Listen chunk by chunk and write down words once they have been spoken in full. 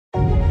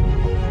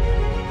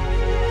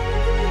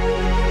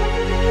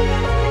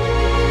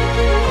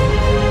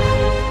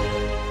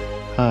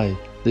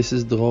This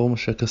is Dror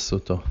Moshe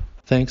Kasuto.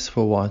 Thanks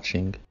for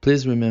watching.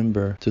 Please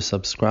remember to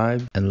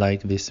subscribe and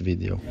like this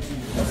video.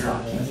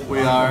 We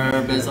are,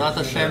 Bezrat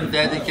Hashem,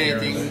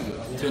 dedicating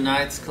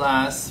tonight's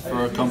class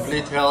for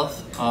complete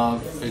health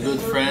of a good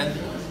friend,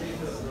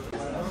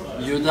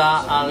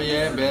 Yuda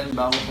Aryeh ben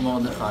Baruch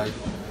Mordechai.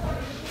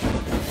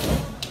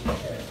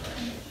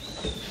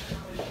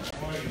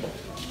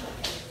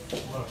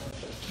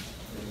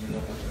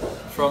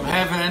 From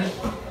heaven,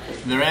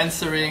 they're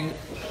answering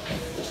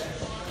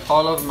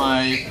all of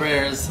my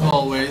prayers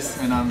always,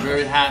 and I'm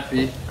very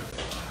happy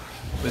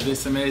with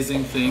this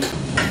amazing thing.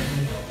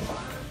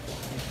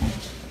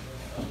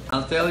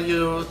 I'll tell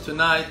you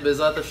tonight,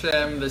 Bezrat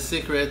Hashem, the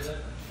secret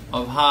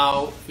of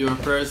how your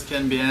prayers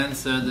can be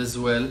answered as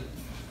well.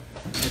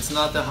 It's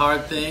not a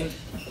hard thing.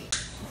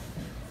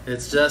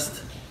 It's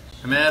just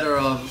a matter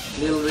of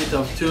a little bit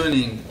of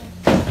tuning.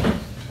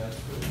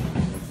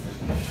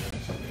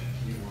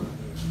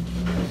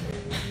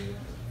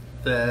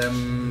 The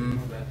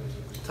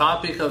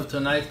topic of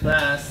tonight's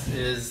class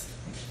is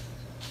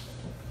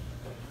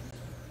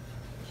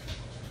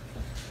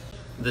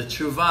the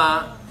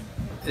tshuva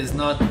is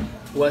not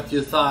what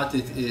you thought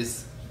it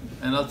is.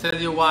 And I'll tell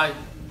you why.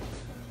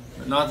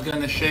 We're not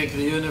going to shake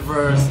the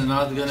universe, we're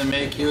not going to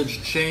make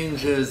huge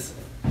changes.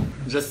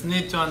 Just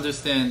need to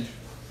understand.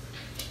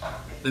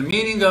 The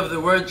meaning of the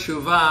word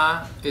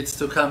tshuva is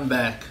to come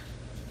back.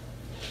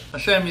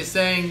 Hashem is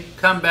saying,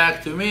 come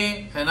back to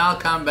me and I'll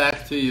come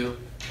back to you.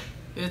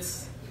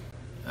 It's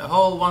a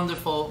whole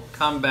wonderful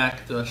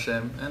comeback to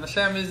Hashem. And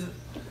Hashem is,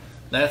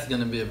 that's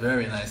going to be a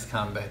very nice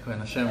comeback when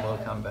Hashem will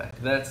come back.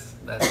 That's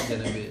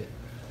going to be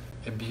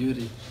a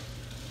beauty.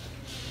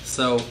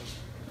 So,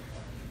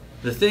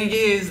 the thing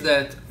is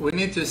that we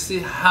need to see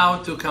how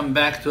to come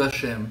back to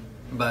Hashem.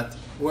 But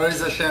where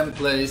is Hashem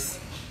place?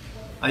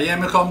 Where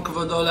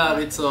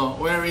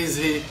is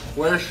He?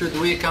 Where should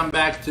we come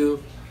back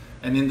to?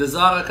 And in the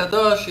Zohar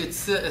Kadosh it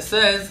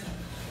says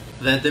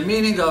that the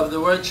meaning of the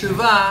word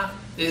tshuva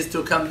is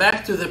to come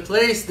back to the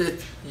place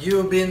that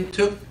you've been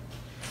took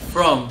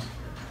from.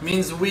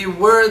 Means we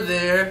were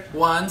there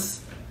once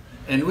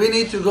and we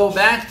need to go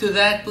back to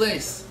that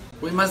place.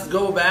 We must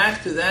go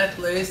back to that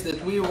place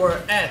that we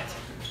were at.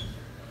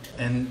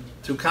 And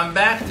to come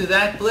back to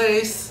that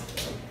place,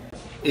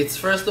 it's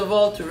first of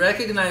all to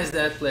recognize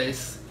that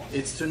place.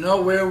 It's to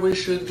know where we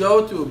should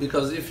go to,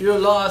 because if you're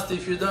lost,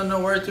 if you don't know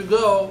where to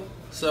go,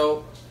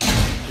 so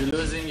you're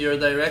losing your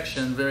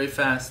direction very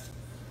fast.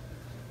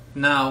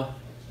 Now,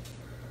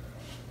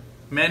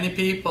 many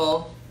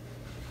people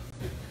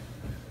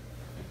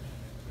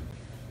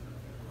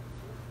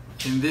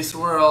in this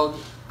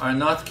world are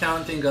not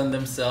counting on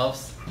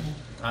themselves.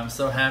 I'm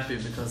so happy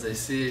because I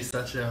see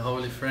such a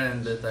holy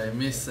friend that I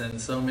miss, and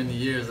so many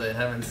years I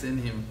haven't seen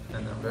him,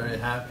 and I'm very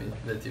happy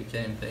that you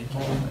came. Thank you,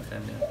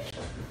 Nehemiah.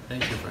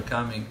 Thank you for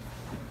coming.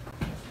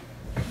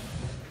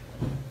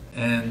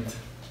 And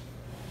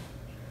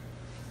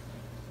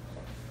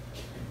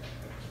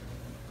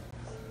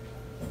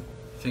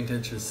I think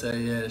I should say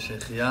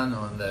Shechianu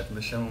on that,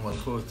 B'Shem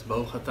U'Malchut,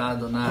 Baruch Atah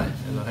Adonai,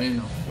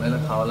 Eloheinu,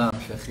 Melech HaOlam,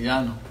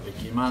 Shechianu,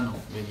 V'Kimanu,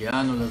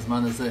 V'Gianu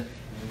L'Zman Hazeh.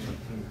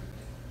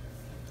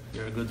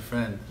 You're a good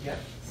friend. Yeah.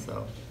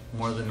 So,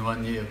 more than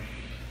 1 year.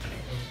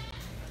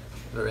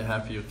 Very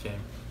happy you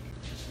came.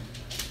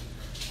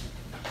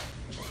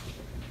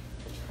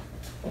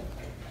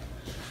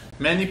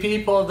 Many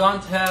people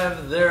don't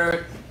have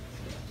their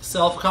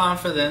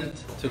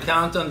self-confidence to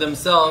count on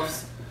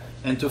themselves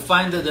and to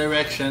find the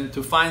direction,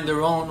 to find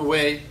their own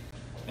way,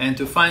 and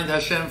to find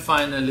Hashem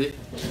finally.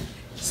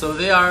 So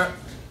they are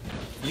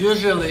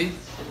usually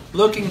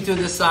looking to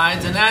the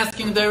sides and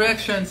asking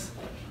directions.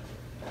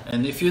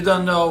 And if you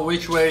don't know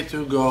which way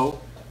to go,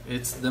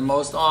 it's the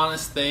most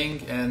honest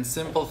thing and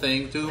simple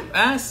thing to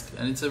ask,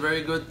 and it's a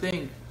very good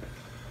thing.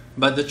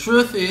 But the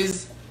truth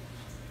is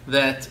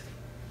that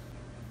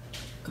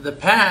the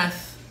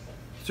path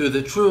to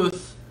the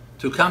truth,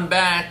 to come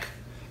back,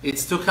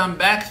 it's to come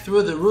back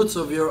through the roots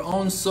of your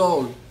own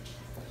soul.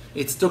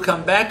 It's to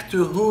come back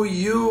to who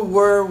you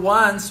were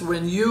once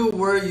when you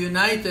were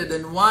united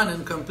and one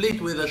and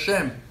complete with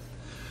Hashem.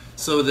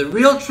 So the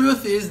real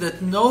truth is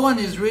that no one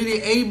is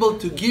really able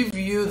to give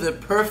you the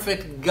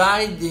perfect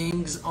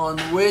guidings on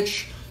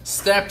which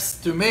steps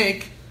to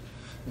make.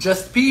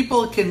 Just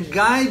people can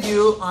guide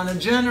you on a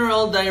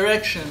general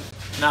direction.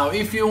 Now,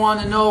 if you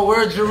want to know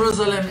where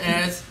Jerusalem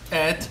is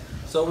at,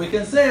 so we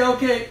can say,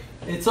 okay,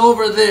 it's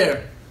over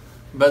there.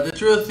 But the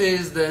truth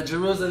is that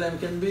Jerusalem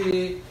can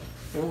be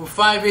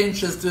 5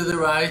 inches to the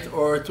right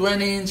or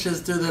 20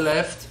 inches to the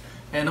left.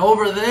 And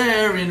over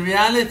there, in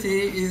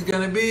reality, is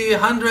going to be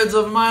hundreds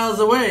of miles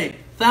away,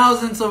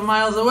 thousands of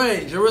miles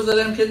away.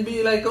 Jerusalem can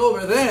be like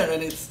over there,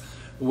 and it's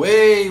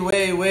way,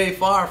 way, way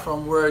far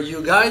from where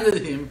you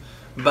guided him.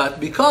 But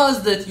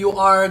because that you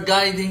are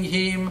guiding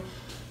him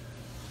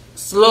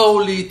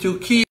slowly to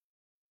keep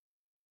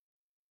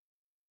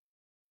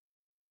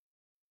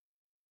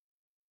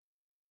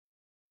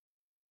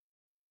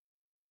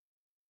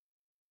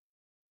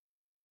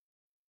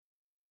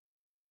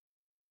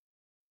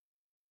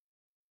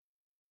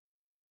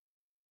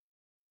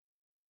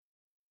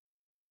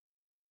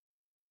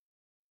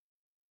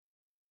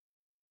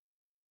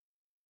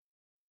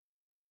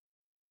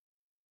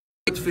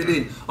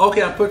tefillin.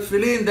 Okay, I put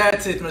tefillin,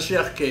 that's it,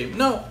 Mashiach came.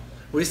 No.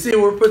 We see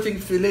we're putting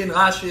tefillin,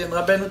 Rashi and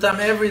Rabbeinu Tam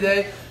every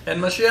day,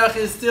 and Mashiach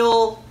is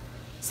still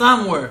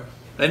somewhere.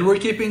 And we're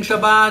keeping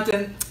Shabbat,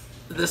 and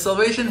the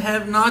salvation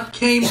have not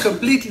came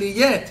completely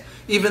yet.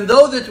 Even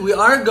though that we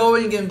are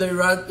going in the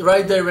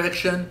right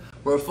direction,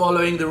 we're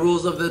following the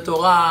rules of the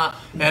Torah,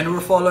 and we're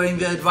following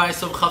the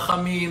advice of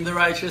Chachamim, the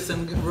righteous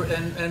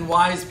and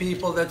wise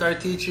people that are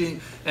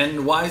teaching,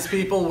 and wise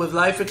people with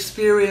life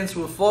experience,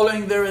 we're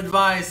following their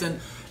advice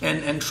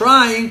and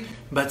trying,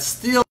 but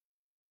still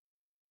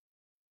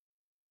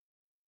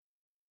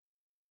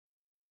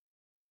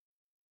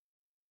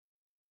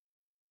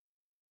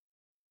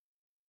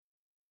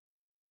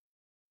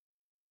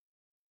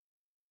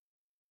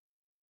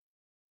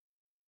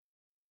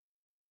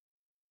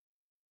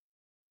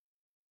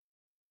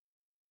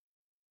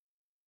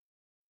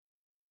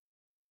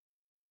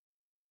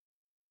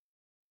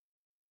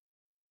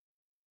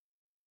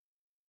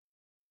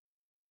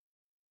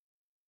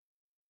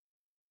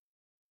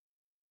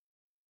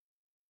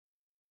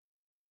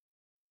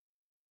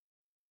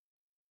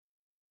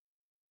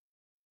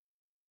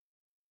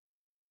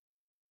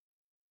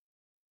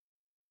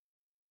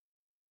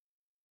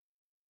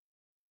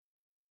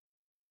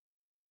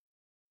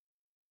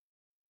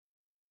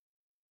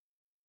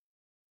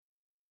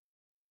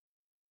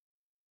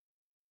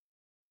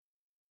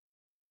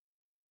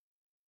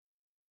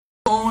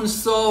own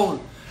soul,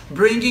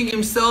 bringing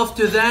himself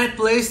to that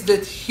place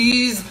that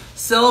his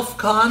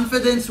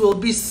self-confidence will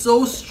be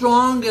so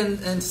strong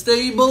and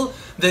stable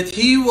that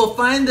he will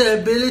find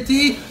the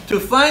ability to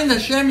find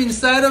Hashem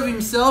inside of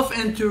himself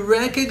and to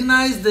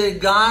recognize the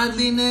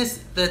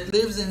godliness that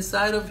lives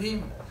inside of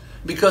him.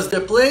 Because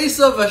the place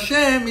of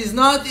Hashem is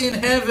not in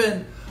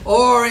heaven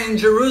or in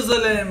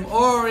Jerusalem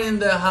or in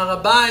the Har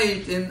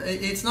Habayit,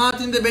 it's not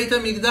in the Beit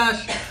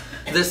HaMikdash.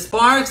 The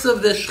sparks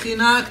of the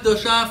Shekhinah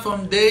Kedosha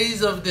from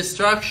days of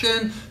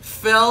destruction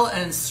fell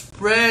and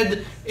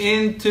spread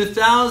into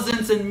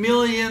thousands and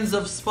millions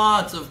of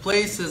spots, of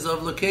places,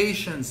 of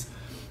locations.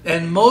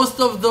 And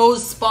most of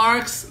those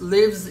sparks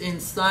lives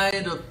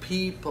inside of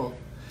people.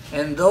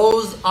 And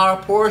those are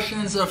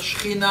portions of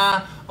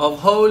Shekhinah, of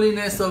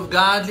holiness, of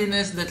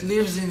godliness that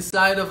lives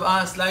inside of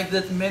us, like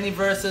that many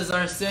verses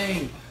are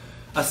saying.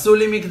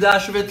 Asuli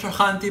mikdash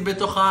v'trachanti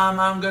betocham,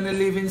 I'm going to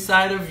live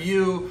inside of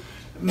you.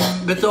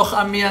 Betoch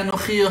ami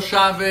anochi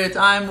yoshavet,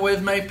 I'm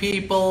with my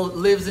people,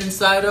 lives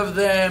inside of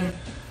them.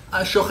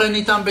 Shochen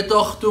itam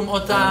betoch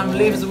tumotam,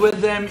 lives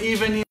with them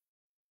even in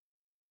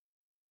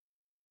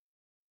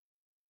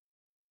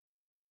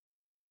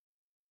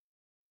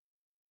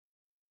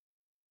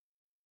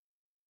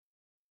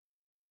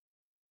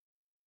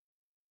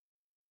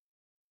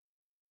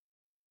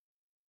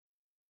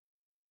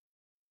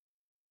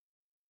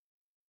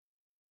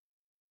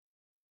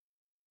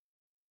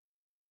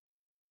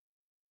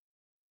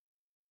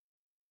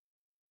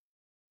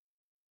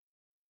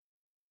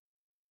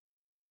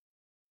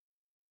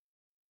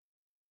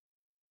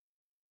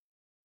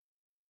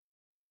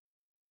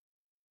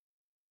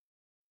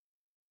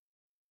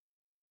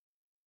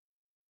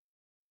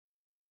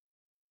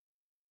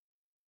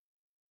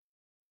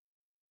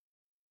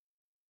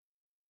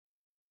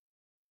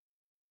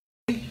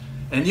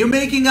and you're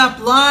making up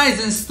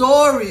lies and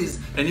stories,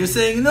 and you're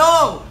saying,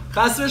 no,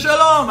 chas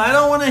v'shalom, I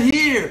don't want to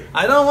hear,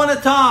 I don't want to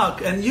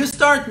talk, and you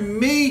start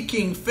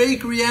making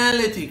fake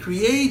reality,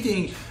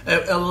 creating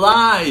a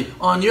lie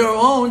on your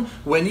own.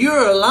 When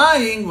you're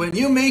lying, when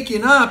you're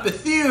making up a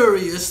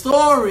theory, a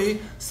story,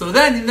 so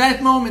then in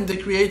that moment the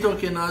Creator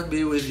cannot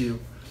be with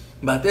you.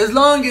 But as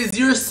long as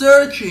you're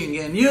searching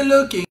and you're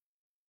looking,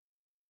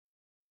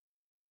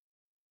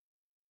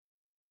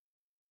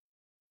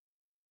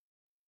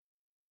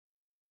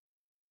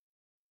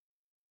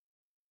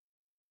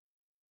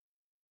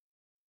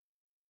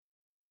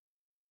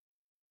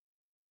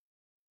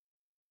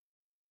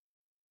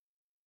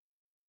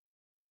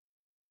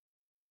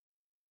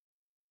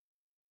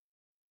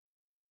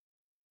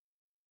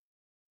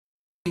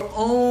 your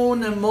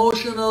own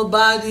emotional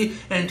body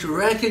and to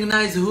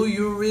recognize who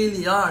you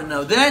really are.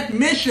 Now that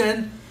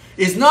mission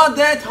is not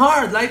that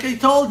hard, like I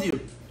told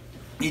you.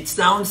 It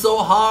sounds so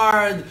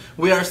hard,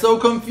 we are so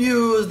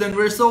confused and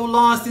we're so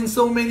lost in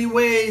so many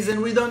ways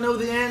and we don't know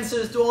the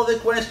answers to all the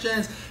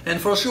questions,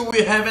 and for sure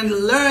we haven't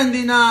learned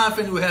enough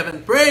and we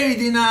haven't prayed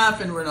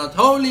enough and we're not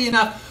holy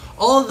enough.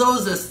 All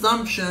those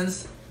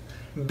assumptions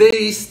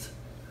based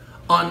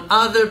on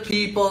other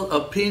people's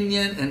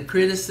opinion and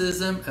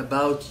criticism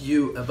about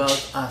you,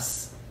 about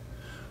us.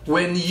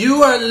 When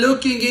you are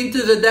looking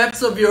into the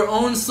depths of your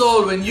own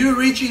soul, when you're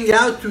reaching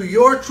out to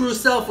your true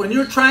self, when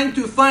you're trying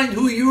to find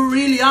who you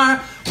really are,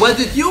 what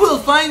that you will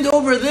find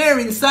over there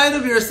inside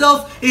of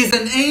yourself is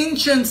an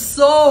ancient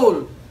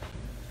soul.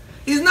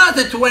 He's not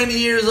a 20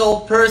 years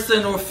old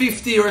person or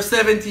 50 or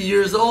 70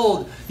 years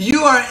old.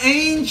 You are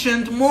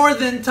ancient more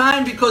than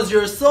time because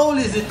your soul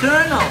is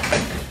eternal.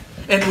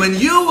 And when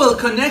you will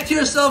connect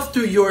yourself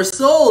to your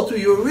soul, to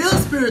your real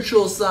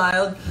spiritual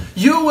side,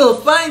 you will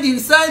find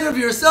inside of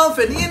yourself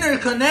an inner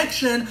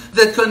connection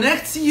that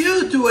connects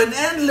you to an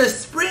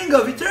endless spring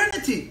of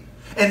eternity.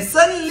 And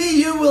suddenly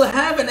you will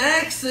have an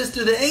access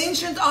to the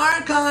ancient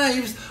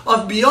archives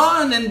of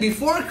beyond and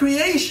before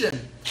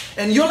creation.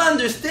 And you'll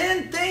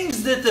understand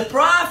things that the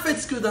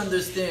prophets could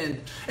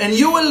understand. And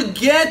you will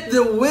get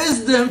the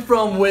wisdom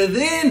from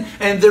within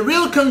and the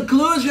real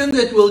conclusion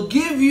that will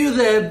give you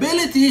the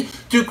ability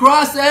to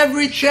cross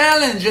every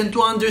challenge and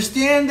to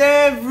understand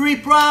every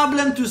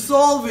problem, to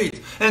solve it,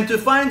 and to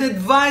find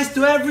advice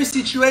to every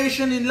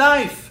situation in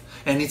life.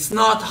 And it's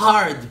not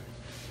hard.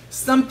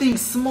 Something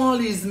small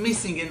is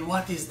missing, and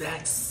what is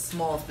that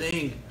small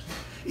thing?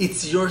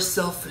 It's your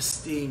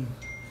self-esteem.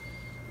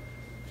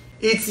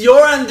 It's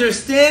your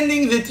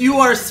understanding that you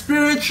are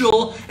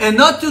spiritual, and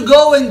not to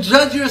go and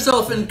judge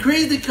yourself and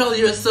criticize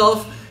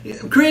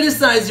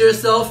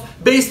yourself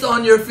based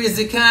on your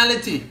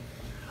physicality,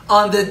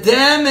 on the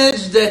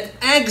damage that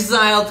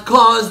exile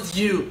caused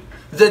you,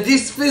 that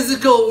this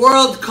physical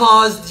world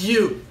caused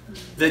you,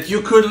 that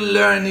you couldn't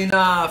learn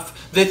enough,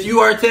 that you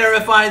are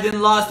terrified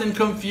and lost and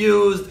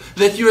confused,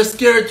 that you're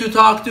scared to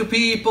talk to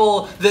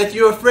people, that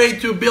you're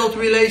afraid to build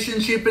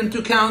relationship and to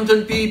count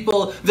on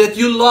people, that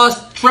you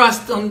lost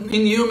trust in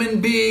human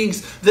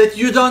beings, that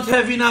you don't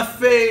have enough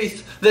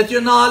faith, that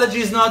your knowledge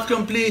is not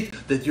complete,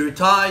 that you're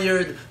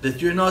tired,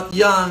 that you're not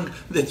young,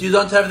 that you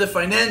don't have the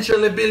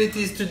financial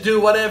abilities to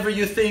do whatever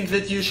you think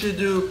that you should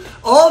do.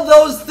 All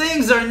those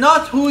things are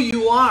not who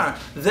you are.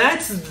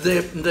 That's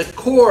the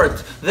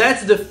court,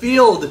 that's the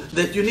field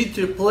that you need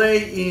to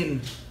play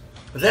in.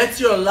 That's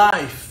your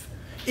life.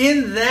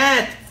 In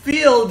that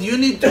field you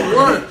need to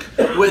work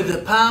with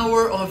the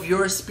power of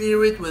your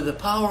spirit, with the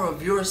power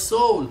of your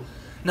soul.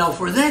 Now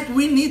for that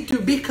we need to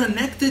be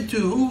connected to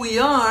who we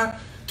are,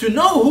 to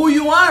know who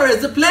you are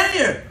as a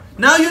player.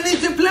 Now you need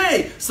to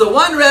play. So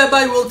one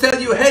rabbi will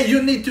tell you, hey,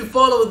 you need to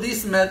follow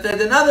this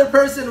method. Another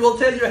person will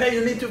tell you, hey,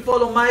 you need to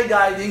follow my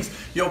guidings.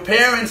 Your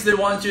parents, they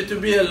want you to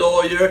be a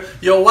lawyer.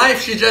 Your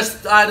wife, she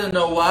just, I don't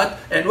know what,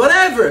 and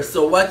whatever.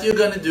 So what you're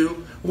going to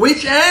do?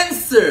 Which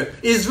answer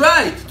is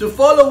right? To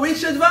follow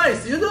which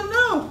advice? You don't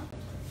know.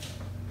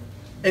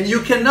 And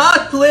you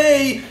cannot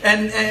play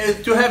and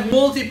to have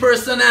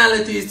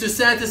multi-personalities to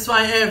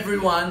satisfy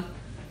everyone.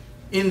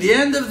 In the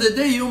end of the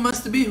day, you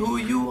must be who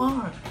you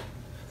are.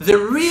 The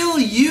real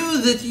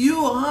you that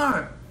you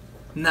are.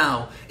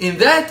 Now, in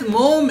that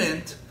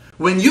moment,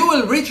 when you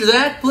will reach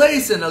that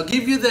place, and I'll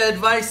give you the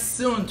advice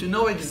soon to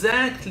know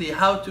exactly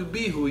how to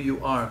be who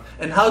you are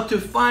and how to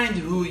find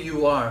who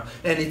you are.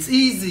 And it's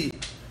easy.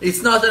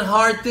 It's not a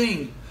hard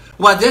thing.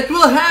 What that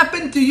will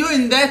happen to you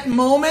in that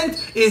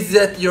moment is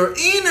that your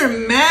inner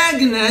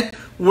magnet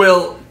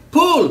will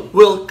pull,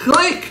 will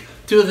click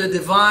to the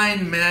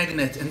divine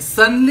magnet. And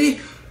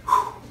suddenly,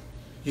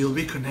 you'll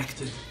be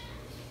connected.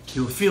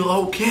 You'll feel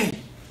okay.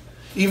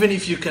 Even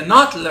if you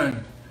cannot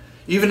learn.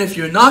 Even if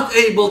you're not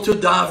able to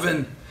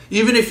daven.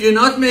 Even if you're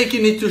not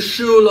making it to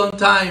shul on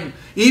time.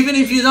 Even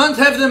if you don't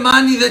have the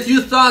money that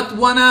you thought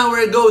 1 hour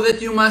ago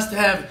that you must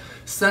have.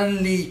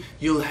 Suddenly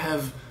you'll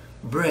have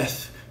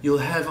breath. You'll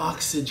have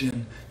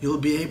oxygen. You'll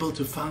be able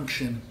to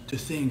function, to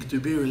think, to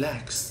be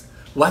relaxed.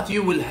 What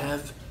you will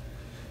have?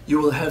 You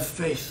will have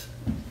faith.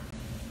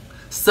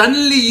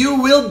 Suddenly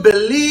you will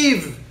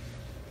believe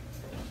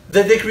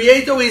that the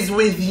Creator is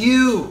with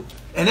you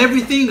and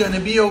everything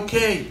gonna be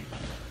okay.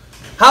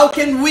 How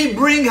can we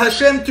bring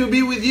Hashem to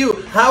be with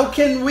you? How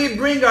can we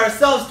bring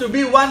ourselves to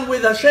be one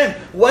with Hashem?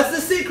 What's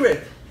the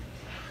secret?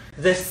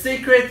 The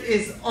secret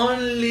is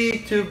only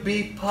to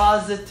be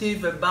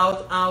positive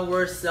about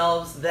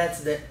ourselves.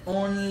 That's the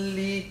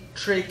only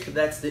trick.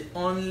 That's the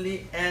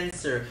only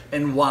answer.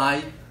 And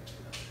why?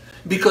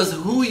 Because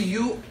who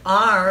you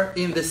are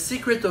in the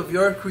secret of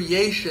your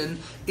creation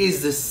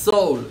is the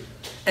soul.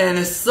 And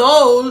a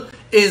soul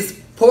is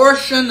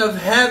portion of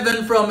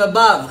heaven from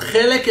above.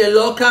 Chelek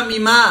Eloka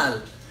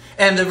mimal.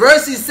 And the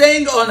verse is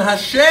saying on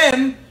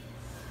Hashem,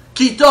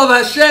 Ki tov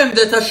Hashem,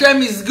 that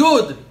Hashem is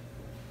good.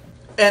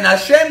 And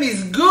Hashem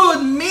is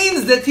good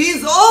means that He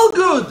is all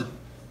good.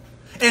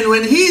 And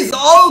when He is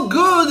all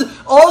good,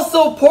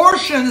 also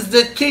portions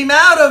that came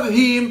out of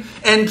Him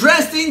and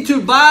dressed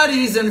into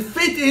bodies and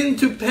fit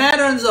into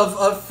patterns of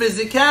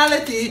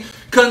physicality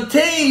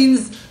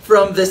contains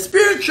from the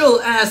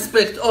spiritual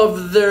aspect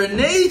of their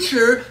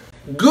nature,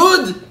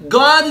 good,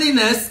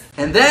 godliness,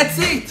 and that's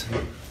it.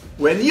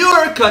 When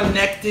you're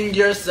connecting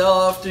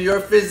yourself to your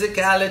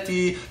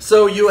physicality,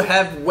 so you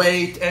have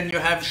weight, and you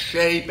have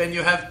shape, and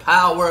you have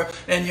power,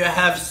 and you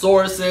have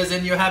sources,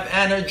 and you have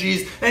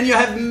energies, and you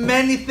have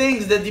many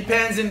things that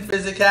depends in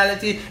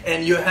physicality,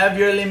 and you have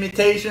your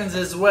limitations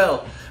as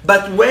well.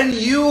 But when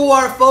you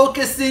are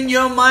focusing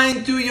your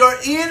mind to your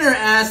inner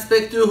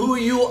aspect, to who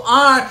you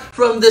are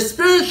from the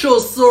spiritual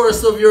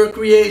source of your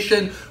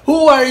creation,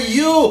 who are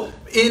you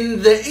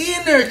in the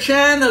inner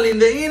channel, in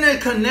the inner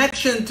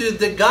connection to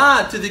the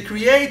God, to the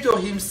Creator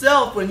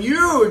Himself, when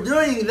you're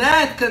doing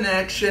that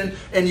connection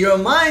and your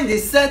mind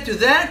is set to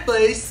that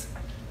place,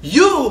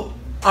 you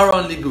are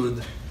only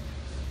good.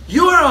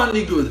 You are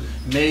only good.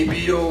 Maybe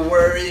you're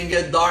wearing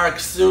a dark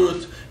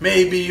suit.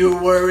 Maybe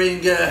you're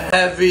wearing a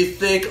heavy,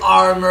 thick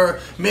armor.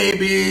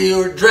 Maybe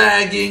you're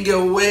dragging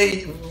a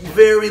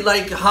very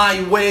like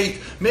high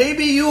weight.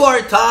 Maybe you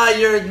are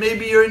tired.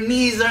 Maybe your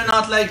knees are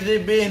not like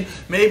they've been.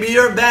 Maybe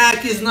your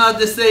back is not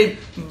the same.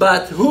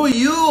 But who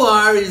you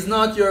are is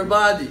not your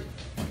body.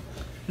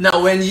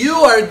 Now when you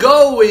are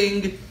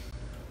going,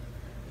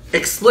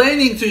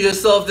 explaining to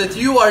yourself that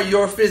you are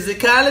your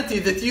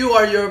physicality, that you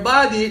are your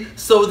body,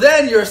 so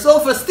then your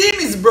self-esteem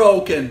is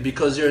broken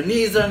because your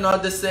knees are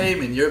not the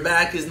same and your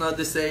back is not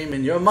the same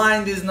and your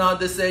mind is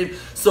not the same.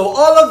 So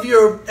all of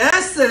your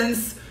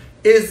essence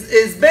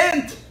is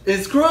bent,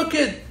 is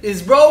crooked,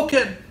 is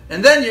broken,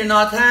 and then you're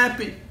not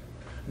happy.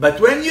 But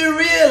when you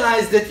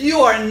realize that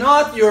you are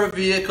not your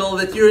vehicle,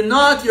 that you're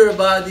not your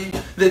body,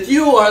 that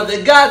you are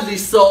the godly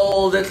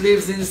soul that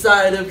lives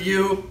inside of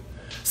you,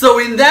 so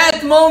in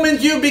that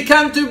moment you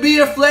become to be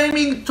a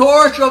flaming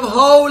torch of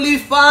holy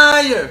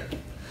fire.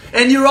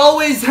 And you're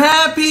always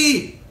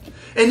happy.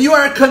 And you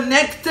are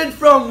connected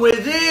from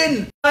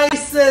within.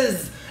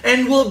 Vices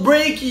and will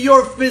break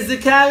your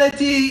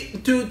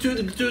physicality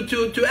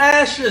to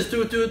ashes,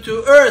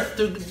 to earth,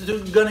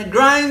 to gonna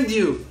grind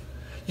you.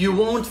 You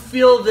won't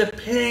feel the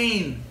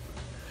pain.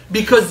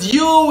 Because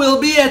you will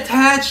be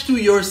attached to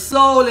your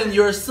soul, and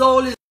your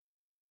soul is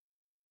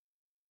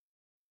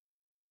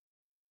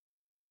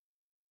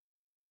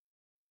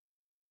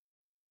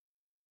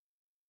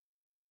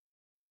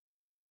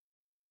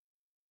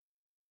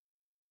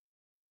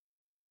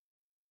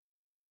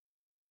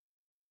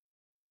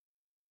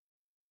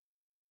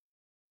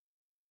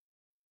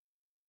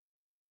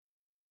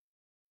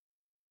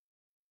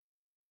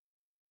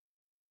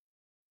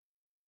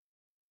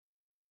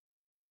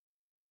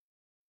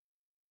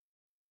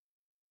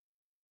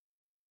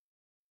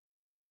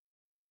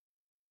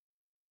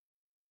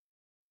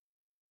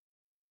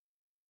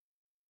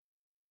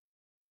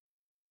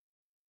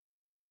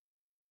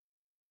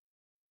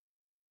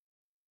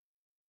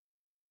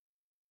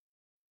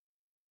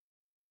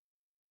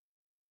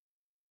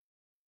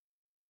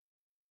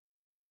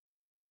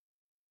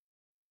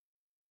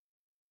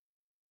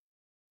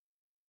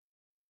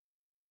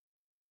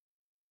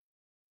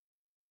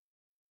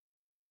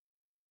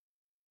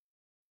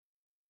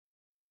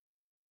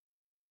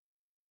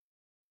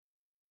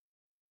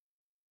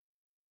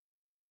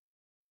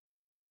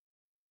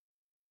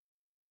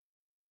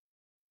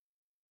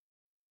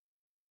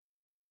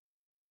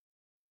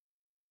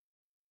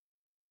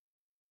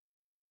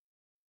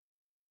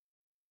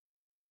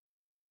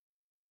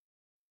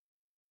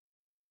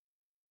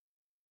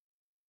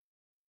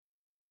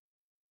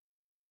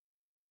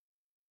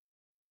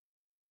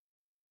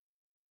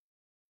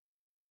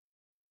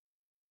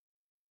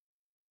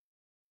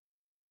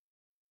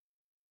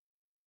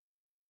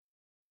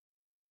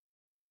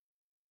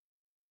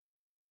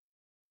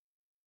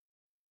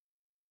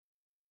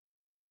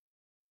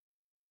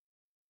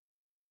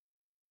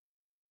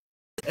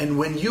And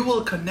when you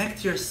will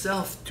connect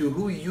yourself to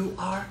who you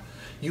are,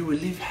 you will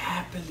live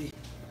happily.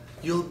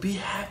 You'll be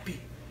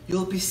happy.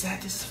 You'll be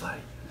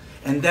satisfied.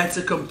 And that's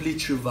a complete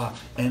tshuva.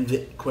 And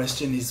the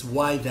question is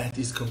why that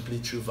is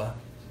complete tshuva.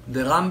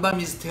 The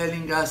Rambam is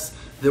telling us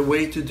the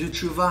way to do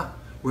tshuva.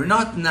 We're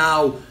not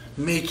now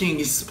making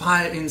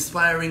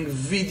inspiring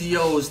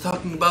videos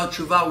talking about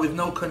tshuva with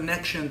no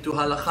connection to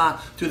halakha,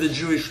 to the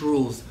Jewish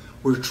rules.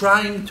 We're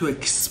trying to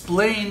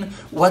explain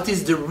what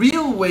is the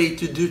real way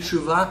to do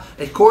tshuva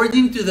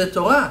according to the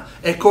Torah,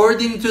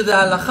 according to the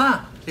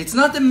halakha. It's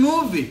not a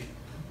movie.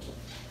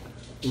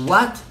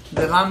 What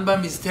the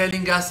Rambam is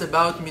telling us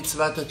about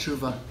mitzvah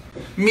tshuva.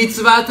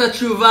 Mitzvah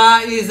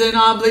tshuva is an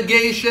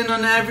obligation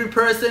on every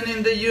person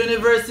in the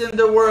universe, in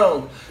the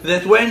world,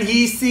 that when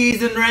he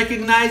sees and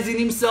recognizes in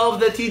himself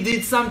that he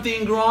did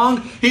something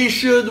wrong, he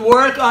should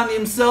work on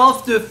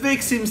himself to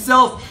fix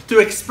himself, to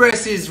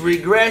express his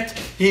regret,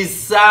 his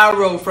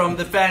sorrow from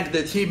the fact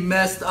that he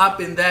messed up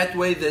in that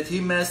way that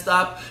he messed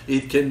up.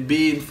 It can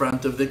be in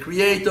front of the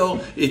Creator,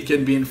 it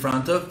can be in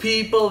front of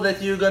people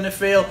that you're going to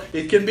fail,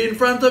 it can be in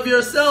front of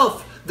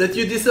yourself, that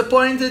you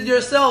disappointed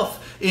yourself.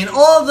 In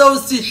all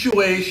those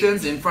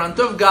situations, in front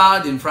of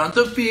God, in front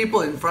of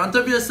people, in front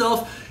of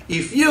yourself,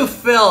 if you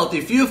feel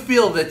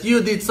that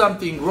you did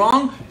something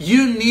wrong,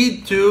 you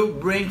need to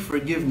bring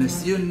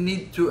forgiveness. You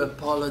need to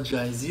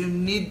apologize. You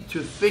need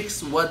to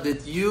fix what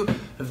that you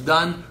have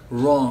done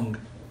wrong.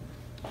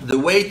 The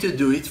way to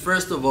do it,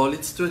 first of all,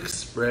 it's to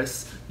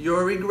express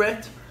your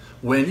regret.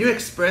 When you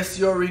express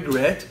your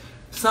regret,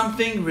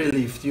 something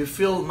relieved, you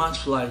feel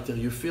much lighter,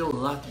 you feel a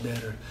lot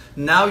better.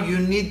 Now you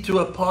need to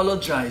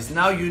apologize.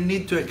 Now you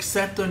need to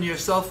accept on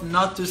yourself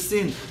not to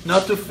sin,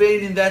 not to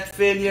fail in that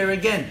failure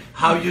again.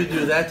 How you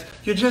do that?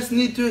 You just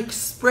need to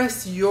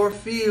express your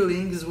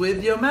feelings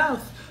with your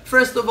mouth.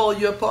 First of all,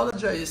 you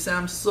apologize. You say,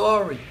 I'm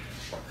sorry.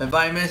 If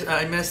I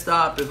messed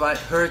up, if I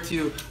hurt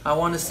you, I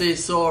want to say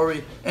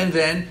sorry. And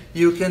then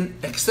you can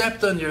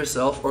accept on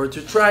yourself, or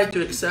to try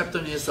to accept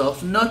on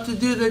yourself, not to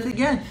do that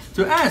again.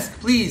 To ask,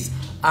 please,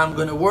 I'm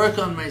going to work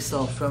on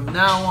myself from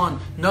now on,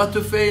 not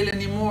to fail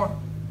anymore.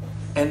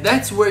 And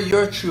that's where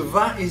your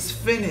tshuva is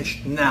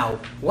finished. Now,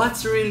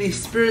 what's really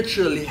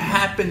spiritually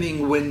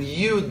happening when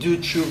you do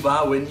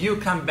tshuva, when you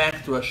come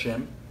back to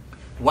Hashem?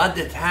 What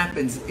that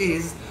happens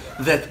is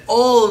that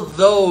all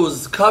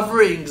those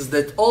coverings,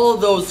 that all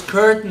those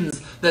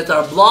curtains that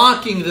are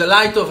blocking the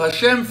light of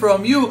Hashem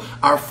from you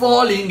are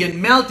falling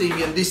and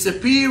melting and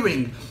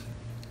disappearing.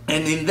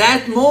 And in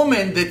that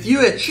moment that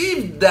you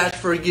achieved that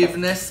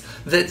forgiveness,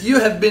 that you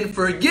have been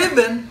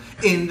forgiven,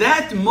 in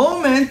that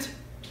moment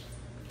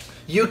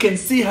you can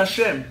see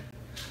Hashem.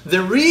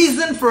 The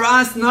reason for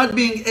us not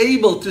being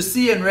able to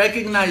see and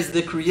recognize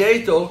the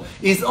Creator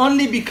is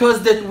only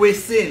because that we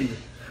sinned.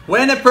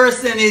 When a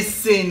person is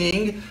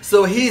sinning,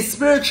 so his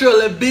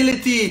spiritual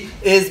ability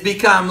is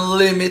become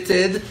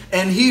limited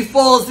and he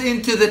falls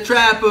into the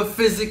trap of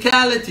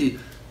physicality.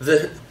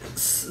 The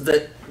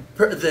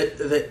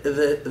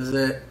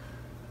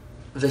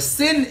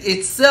sin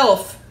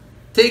itself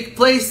takes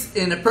place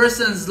in a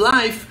person's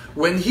life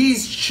when he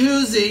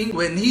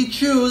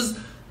chooses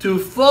to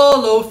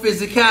follow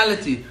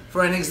physicality.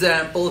 For an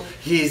example,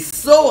 he's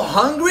so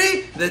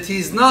hungry that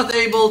he's not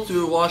able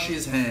to wash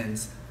his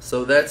hands.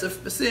 So that's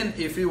a sin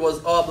if he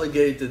was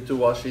obligated to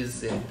wash his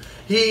sin.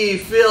 He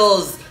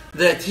feels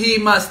that he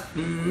must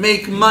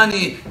make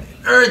money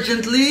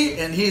urgently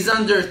and he's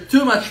under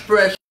too much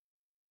pressure.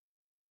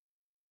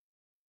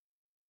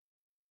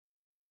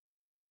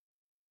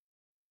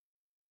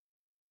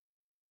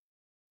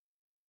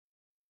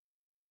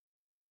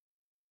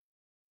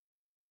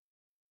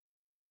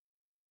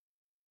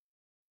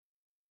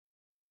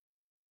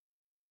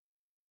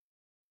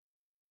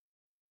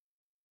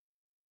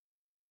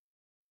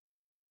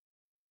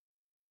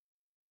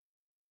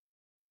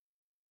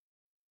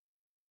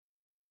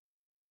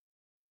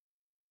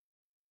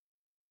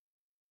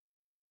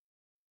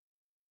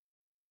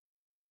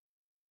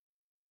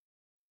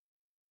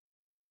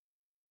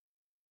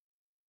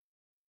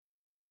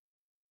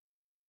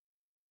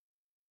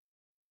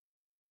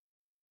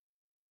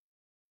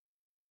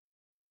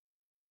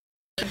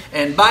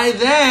 And by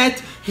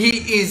that,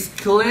 he is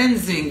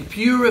cleansing,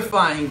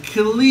 purifying,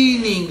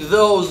 cleaning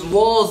those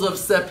walls of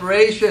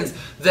separations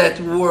that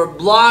were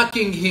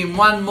blocking him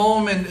one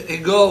moment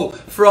ago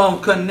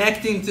from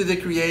connecting to the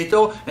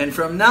Creator. And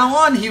from now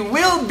on, he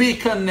will be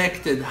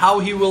connected. How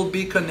he will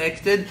be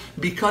connected?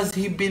 Because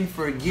he's been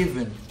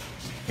forgiven.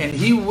 And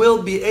he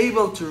will be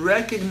able to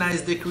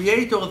recognize the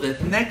Creator,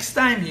 that next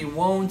time he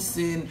won't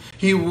sin,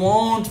 he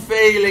won't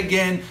fail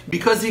again,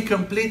 because he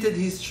completed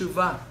his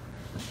tshuva.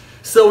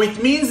 So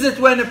it means that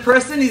when a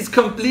person is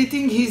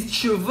completing his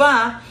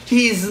tshuva,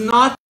 he is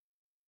not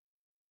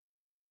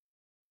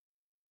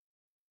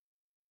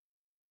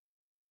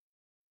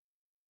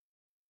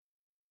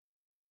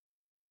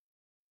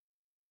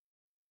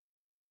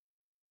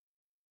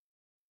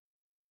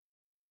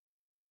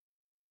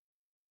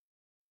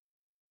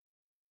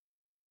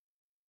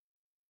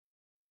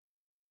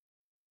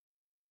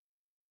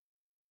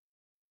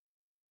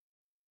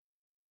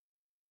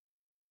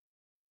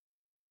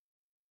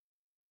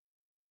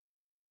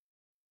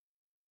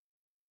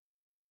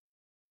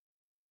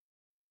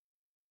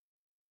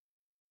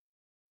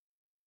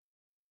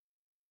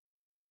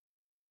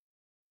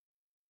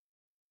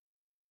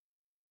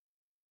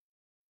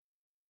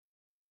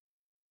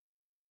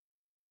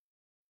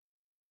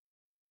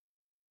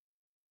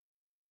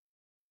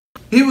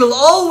he will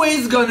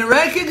always gonna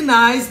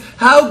recognize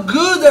how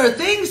good are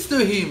things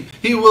to him.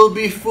 He will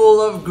be full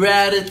of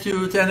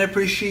gratitude and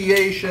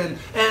appreciation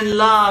and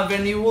love,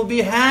 and he will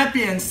be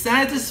happy and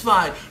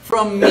satisfied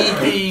from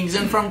meetings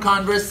and from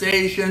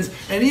conversations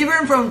and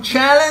even from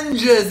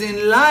challenges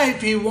in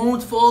life. He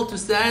won't fall to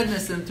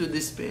sadness and to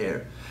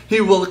despair. He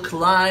will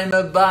climb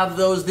above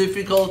those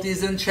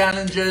difficulties and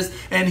challenges,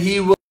 and he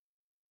will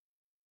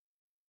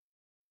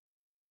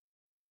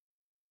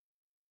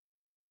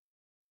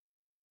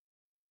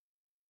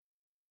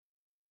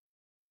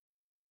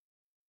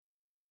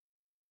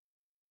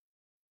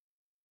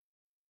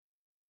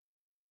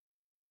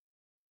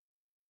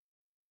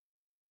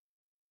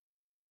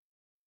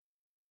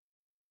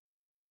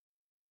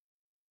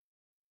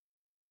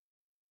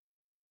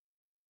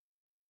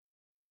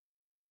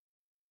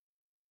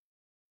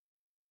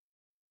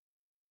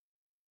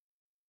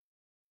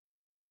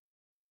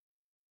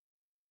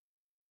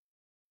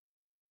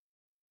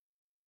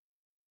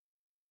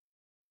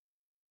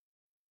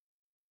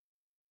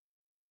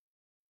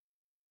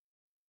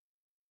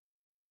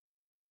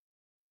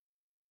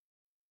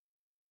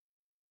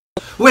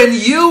when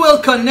you will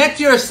connect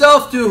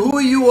yourself to who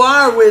you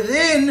are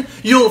within,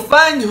 you'll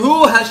find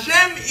who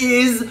Hashem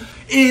is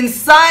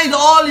inside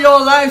all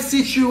your life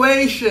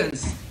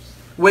situations.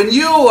 When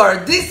you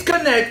are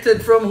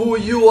disconnected from who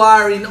you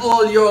are in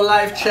all your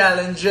life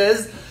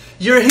challenges,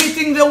 you're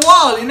hitting the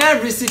wall in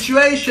every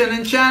situation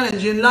and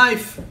challenge in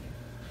life.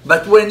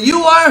 But when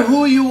you are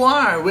who you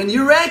are, when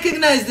you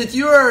recognize that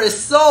you are a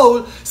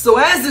soul, so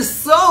as a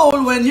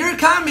soul, when you're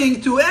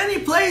coming to any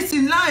place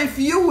in life,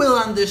 you will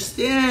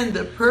understand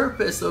the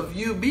purpose of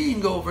you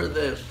being over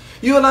there.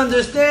 You will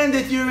understand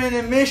that you're in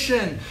a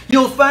mission.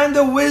 You'll find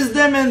the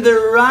wisdom and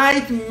the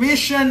right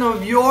mission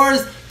of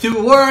yours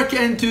to work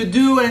and to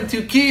do and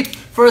to keep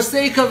for the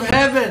sake of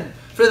heaven,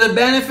 for the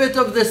benefit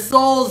of the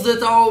souls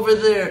that are over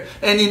there.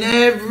 And in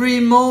every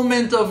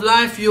moment of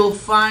life, you'll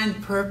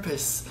find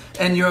purpose.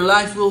 and your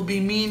life will be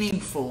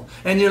meaningful,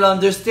 and you'll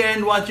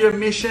understand what your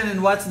mission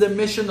and what's the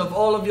mission of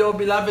all of your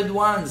beloved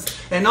ones.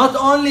 And not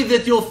only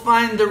that you'll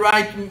find the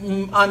right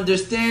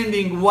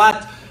understanding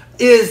what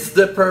is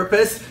the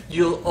purpose,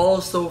 you'll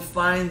also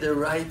find the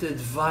right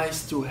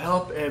advice to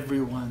help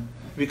everyone,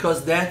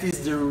 because that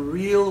is the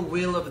real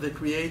will of the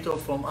Creator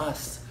from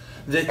us,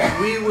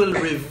 that we will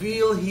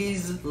reveal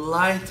His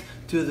light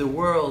to the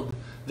world,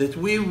 that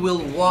we will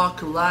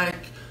walk like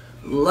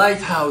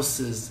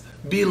lighthouses,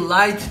 be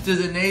light to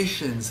the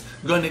nations,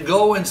 gonna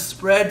go and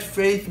spread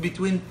faith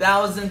between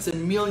thousands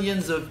and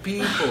millions of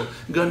people,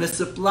 gonna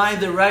supply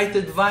the right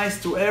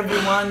advice to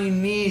everyone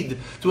in need,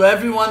 to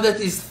everyone that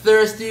is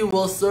thirsty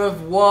will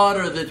serve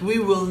water, that we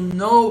will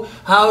know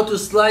how to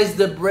slice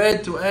the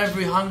bread to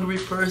every hungry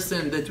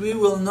person, that we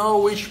will know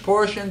which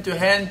portion to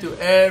hand to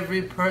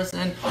every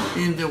person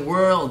in the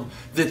world,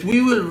 that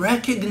we will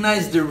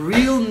recognize the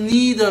real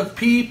need of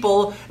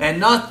people and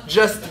not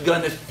just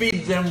gonna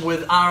feed them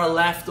with our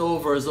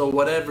leftovers or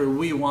whatever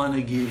we want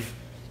to give.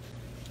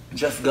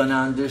 Just gonna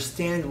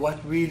understand what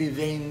really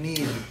they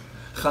need.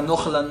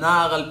 Chanoch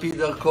lanar al pi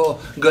darko,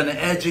 gonna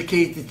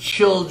educate the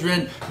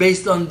children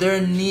based on their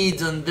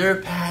needs, on their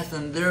path,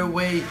 on their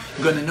way.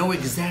 Gonna know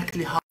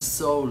exactly how to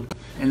soul.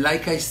 And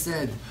like I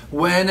said,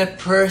 when a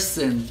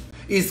person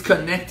is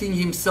connecting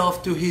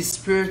himself to his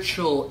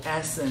spiritual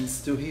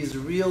essence, to his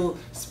real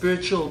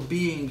spiritual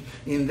being,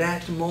 in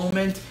that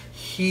moment,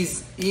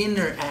 his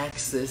inner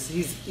access,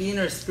 his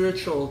inner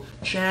spiritual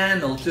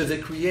channel to the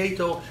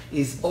Creator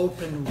is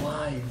open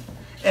wide.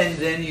 And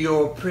then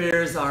your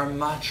prayers are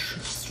much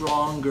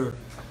stronger.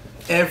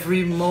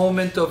 Every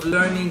moment of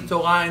learning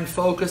Torah and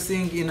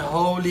focusing in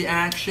holy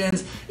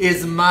actions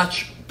is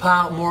much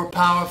more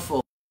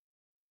powerful.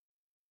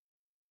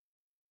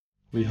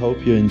 We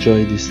hope you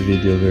enjoyed this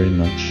video very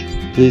much.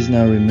 Please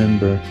now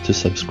remember to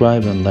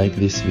subscribe and like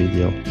this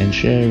video and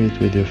share it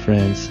with your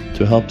friends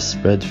to help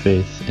spread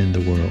faith in the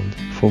world.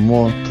 For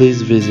more,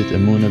 please visit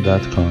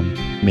Emunah.com.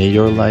 May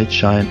your light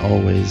shine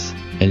always,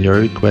 and your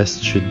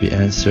requests should be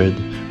answered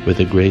with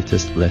the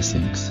greatest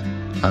blessings.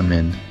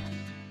 Amen.